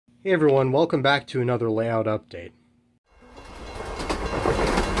Hey everyone, welcome back to another layout update.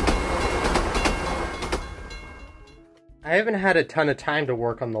 I haven't had a ton of time to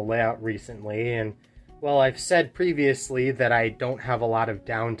work on the layout recently, and well, I've said previously that I don't have a lot of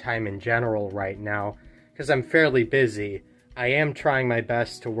downtime in general right now, because I'm fairly busy. I am trying my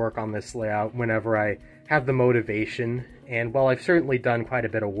best to work on this layout whenever I have the motivation, and well, I've certainly done quite a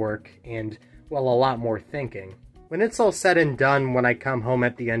bit of work, and well, a lot more thinking. When it's all said and done, when I come home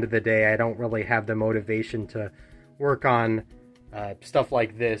at the end of the day, I don't really have the motivation to work on stuff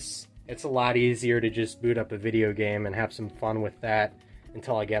like this. It's a lot easier to just boot up a video game and have some fun with that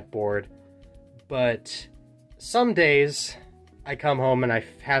until I get bored. But some days, I come home and I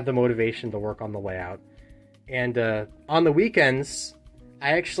have the motivation to work on the layout. And on the weekends,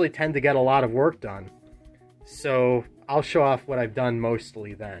 I actually tend to get a lot of work done. So I'll show off what I've done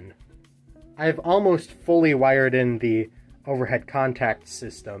mostly then. I've almost fully wired in the overhead contact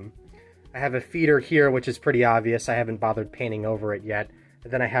system. I have a feeder here, which is pretty obvious. I haven't bothered painting over it yet.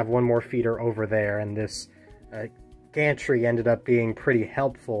 And then I have one more feeder over there, and this gantry ended up being pretty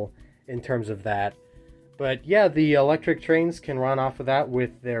helpful in terms of that. But yeah, the electric trains can run off of that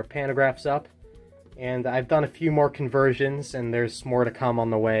with their pantographs up. And I've done a few more conversions, and there's more to come on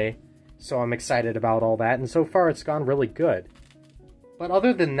the way. So I'm excited about all that, and so far it's gone really good. But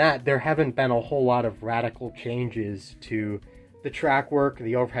other than that, there haven't been a whole lot of radical changes to the track work,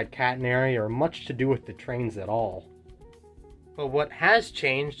 the overhead catenary, or much to do with the trains at all. But what has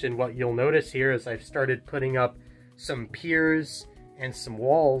changed, and what you'll notice here, is I've started putting up some piers and some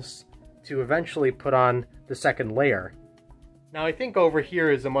walls to eventually put on the second layer. Now I think over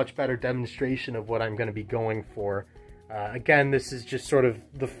here is a much better demonstration of what I'm going to be going for. Again, this is just sort of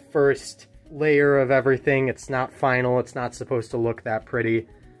the first layer of everything. It's not final, it's not supposed to look that pretty,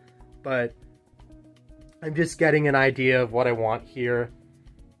 but I'm just getting an idea of what I want here.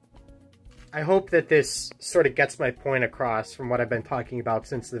 I hope that this sort of gets my point across from what I've been talking about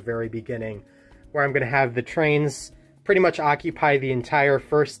since the very beginning, where I'm going to have the trains pretty much occupy the entire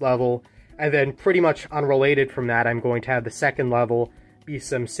first level, and then pretty much unrelated from that, I'm going to have the second level be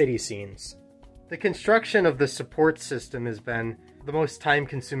some city scenes. The construction of the support system has been the most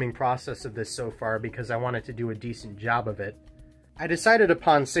time-consuming process of this so far because I wanted to do a decent job of it. I decided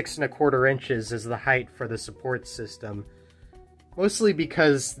upon 6 1/4 inches as the height for the support system, mostly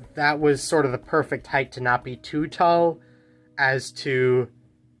because that was sort of the perfect height to not be too tall, as to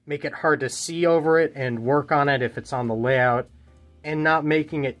make it hard to see over it and work on it if it's on the layout, and not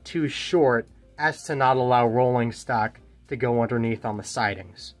making it too short as to not allow rolling stock to go underneath on the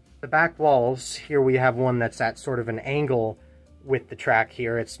sidings. The back walls, here we have one that's at sort of an angle with the track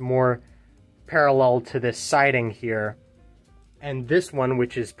here. It's more parallel to this siding here, and this one,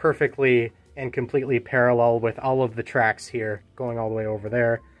 which is perfectly and completely parallel with all of the tracks here going all the way over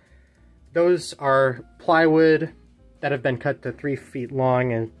there. Those are plywood that have been cut to 3 feet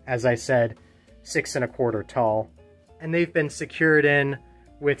long and, as I said, 6 1/4 tall, and they've been secured in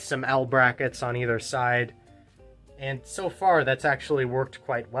with some L brackets on either side. And so far, that's actually worked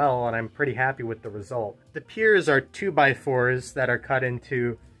quite well, and I'm pretty happy with the result. The piers are 2x4s that are cut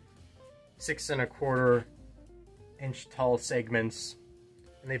into 6 1/4 inch tall segments,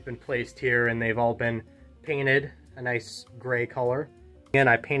 and they've been placed here, and they've all been painted a nice gray color. And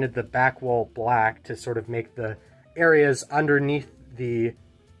I painted the back wall black to sort of make the areas underneath the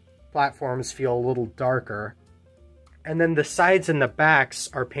platforms feel a little darker. And then the sides and the backs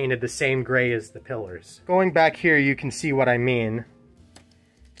are painted the same gray as the pillars. Going back here, you can see what I mean.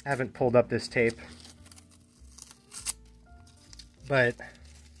 I haven't pulled up this tape, but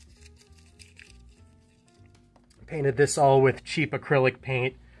I painted this all with cheap acrylic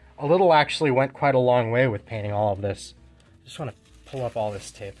paint. A little actually went quite a long way with painting all of this. Just want to pull up all this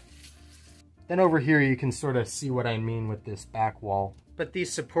tape. Then over here you can sort of see what I mean with this back wall. But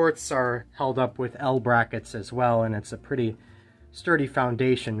these supports are held up with L brackets as well, and it's a pretty sturdy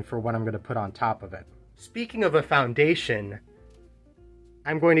foundation for what I'm going to put on top of it. Speaking of a foundation,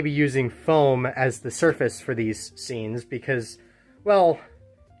 I'm going to be using foam as the surface for these scenes because, well,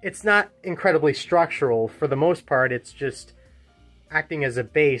 it's not incredibly structural. For the most part, it's just acting as a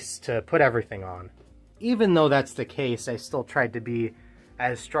base to put everything on. Even though that's the case, I still tried to be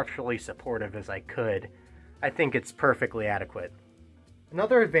as structurally supportive as I could. I think it's perfectly adequate.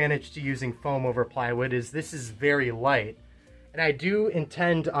 Another advantage to using foam over plywood is this is very light, and I do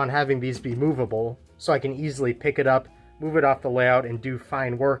intend on having these be movable, so I can easily pick it up, move it off the layout, and do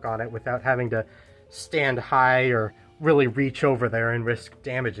fine work on it without having to stand high or really reach over there and risk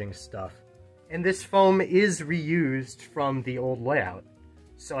damaging stuff. And this foam is reused from the old layout,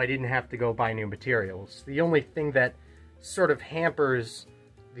 so I didn't have to go buy new materials. The only thing that sort of hampers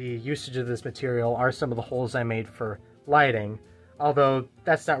the usage of this material are some of the holes I made for lighting, although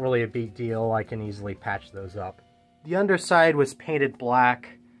that's not really a big deal. I can easily patch those up. The underside was painted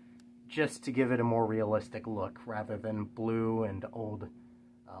black just to give it a more realistic look rather than blue and old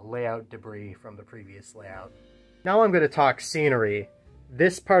layout debris from the previous layout. Now I'm going to talk scenery.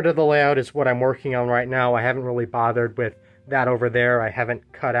 This part of the layout is what I'm working on right now. I haven't really bothered with that over there. I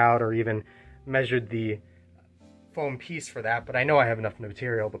haven't cut out or even measured the foam piece for that, but I know I have enough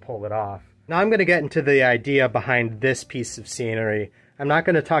material to pull it off. Now I'm going to get into the idea behind this piece of scenery. I'm not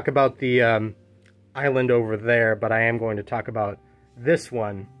going to talk about the island over there, but I am going to talk about this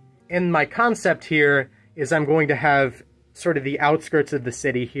one. And my concept here is I'm going to have sort of the outskirts of the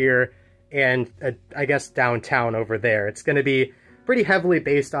city here and I guess downtown over there. It's going to be pretty heavily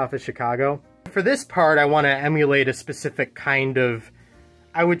based off of Chicago. For this part, I want to emulate a specific kind of,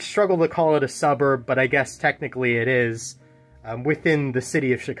 I would struggle to call it a suburb, but I guess technically it is, within the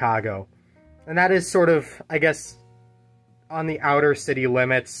city of Chicago. And that is sort of, I guess, on the outer city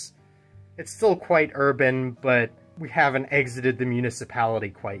limits. It's still quite urban, but we haven't exited the municipality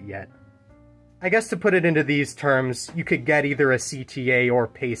quite yet. I guess to put it into these terms, you could get either a CTA or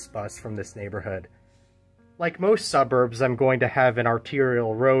Pace bus from this neighborhood. Like most suburbs, I'm going to have an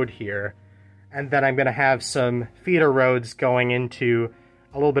arterial road here, and then I'm going to have some feeder roads going into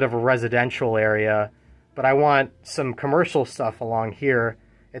a little bit of a residential area, but I want some commercial stuff along here.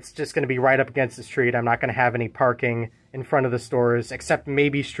 It's just going to be right up against the street. I'm not going to have any parking in front of the stores, except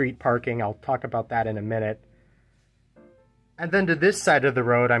maybe street parking. I'll talk about that in a minute. And then to this side of the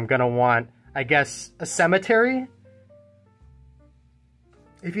road, I'm going to want, I guess, a cemetery.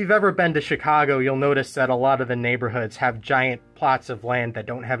 If you've ever been to Chicago, you'll notice that a lot of the neighborhoods have giant plots of land that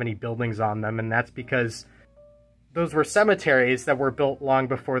don't have any buildings on them, and that's because those were cemeteries that were built long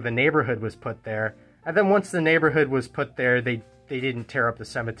before the neighborhood was put there. And then once the neighborhood was put there, they didn't tear up the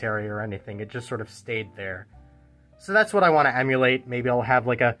cemetery or anything. It just sort of stayed there. So that's what I want to emulate. Maybe I'll have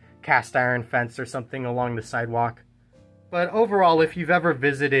like a cast iron fence or something along the sidewalk. But overall, if you've ever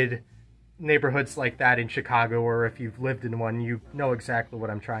visited neighborhoods like that in Chicago, or if you've lived in one, you know exactly what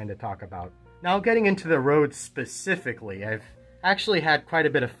I'm trying to talk about. Now, getting into the roads specifically, I've actually had quite a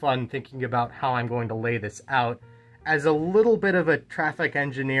bit of fun thinking about how I'm going to lay this out as a little bit of a traffic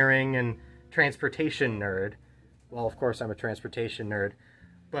engineering and transportation nerd. Well, of course I'm a transportation nerd,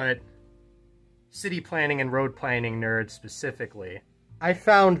 but city planning and road planning nerd specifically. I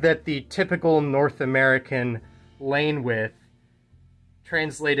found that the typical North American lane width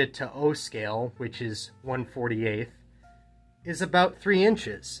translated to O scale, which is 1/48, is about 3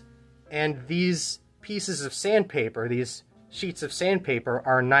 inches. And these pieces of sandpaper, these sheets of sandpaper,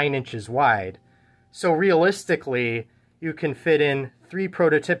 are 9 inches wide. So realistically, you can fit in 3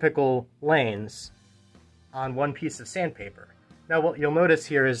 prototypical lanes on one piece of sandpaper. Now what you'll notice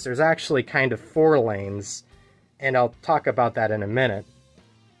here is there's actually kind of 4 lanes, and I'll talk about that in a minute.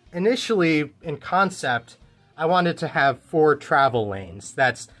 Initially, in concept, I wanted to have 4 travel lanes.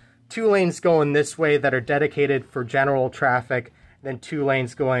 That's 2 lanes going this way that are dedicated for general traffic, then 2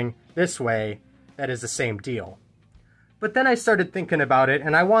 lanes going this way that is the same deal. But then I started thinking about it,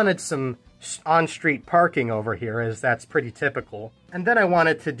 and I wanted some on-street parking over here, as that's pretty typical. And then I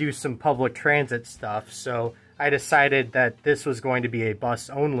wanted to do some public transit stuff, so I decided that this was going to be a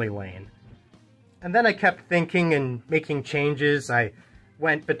bus-only lane. And then I kept thinking and making changes. I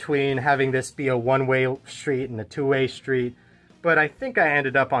went between having this be a one-way street and a two-way street, but I think I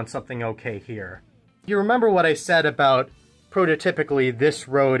ended up on something okay here. You remember what I said about prototypically this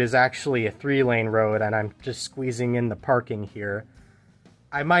road is actually a 3-lane road, and I'm just squeezing in the parking here.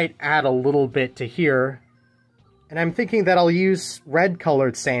 I might add a little bit to here, and I'm thinking that I'll use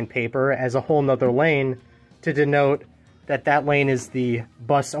red-colored sandpaper as a whole nother lane to denote that that lane is the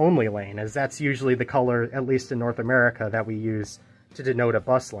bus-only lane, as that's usually the color, at least in North America, that we use to denote a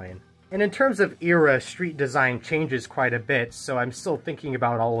bus lane. And in terms of era, street design changes quite a bit, so I'm still thinking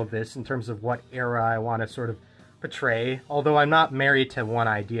about all of this in terms of what era I want to sort of portray, although I'm not married to one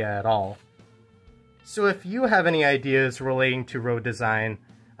idea at all. So if you have any ideas relating to road design,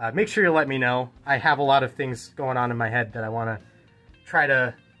 make sure you let me know. I have a lot of things going on in my head that I want to try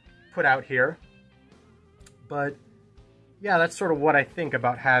to put out here. But yeah, that's sort of what I think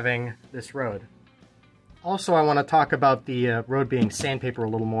about having this road. Also, I want to talk about the road being sandpaper a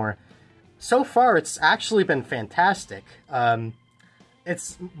little more. So far, it's actually been fantastic.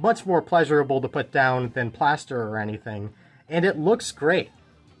 It's much more pleasurable to put down than plaster or anything, and it looks great.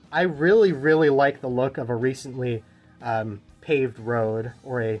 I really, really like the look of a recently paved road,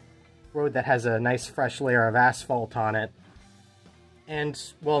 or a road that has a nice fresh layer of asphalt on it. And,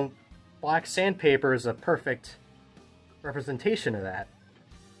 well, black sandpaper is a perfect representation of that.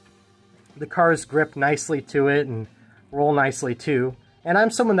 The cars grip nicely to it and roll nicely too. And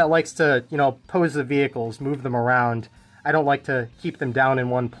I'm someone that likes to, you know, pose the vehicles, move them around. I don't like to keep them down in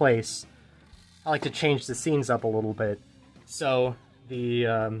one place. I like to change the scenes up a little bit. So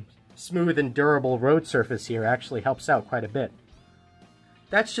the smooth and durable road surface here actually helps out quite a bit.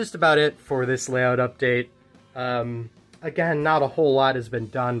 That's just about it for this layout update. Again, not a whole lot has been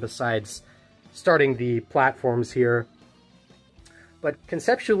done besides starting the platforms here. But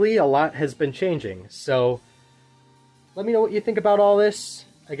conceptually, a lot has been changing. So let me know what you think about all this.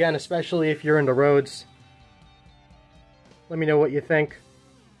 Again, especially if you're into roads. Let me know what you think.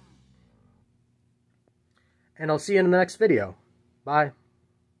 And I'll see you in the next video. Bye.